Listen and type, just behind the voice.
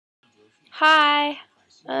Hi,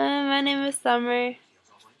 my name is Summer,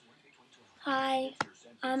 Hi,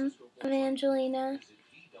 I'm Evangelina.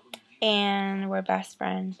 and we're best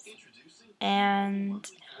friends. And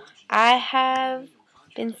I have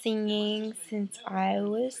been singing since I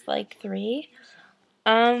was like 3,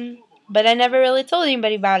 but I never really told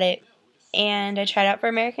anybody about it. And I tried out for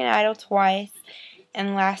American Idol twice,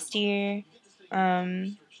 and last year,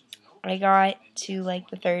 I got to like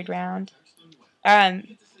the 3rd round.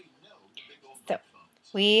 So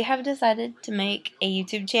we have decided to make a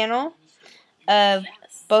YouTube channel of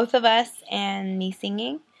both of us and me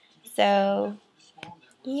singing. So,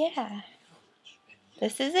 yeah,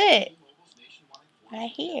 this is it right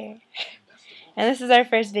here. And this is our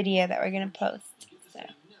first video that we're going to post. So,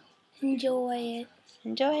 Enjoy it,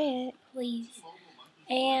 enjoy it. please.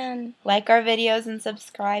 And, Like our videos and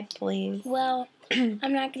subscribe, please. well,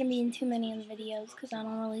 I'm not going to be in too many of the videos because I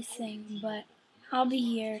don't really sing, but I'll be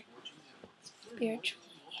here spiritually.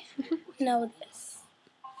 Know this.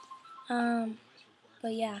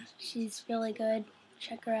 But yeah, she's really good.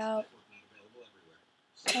 Check her out.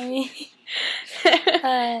 I mean,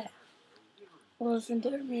 listen to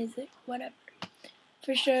her music, whatever.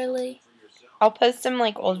 For surely. I'll post some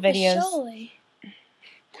like old videos. For surely.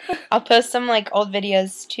 I'll post some like old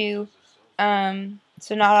videos too.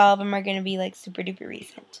 So not all of them are going to be like super duper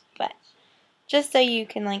recent, but just so you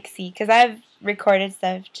can like see, because I've recorded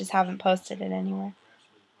stuff, just haven't posted it anywhere.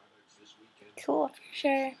 Cool. For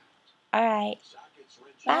sure. Alright.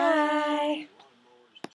 Bye.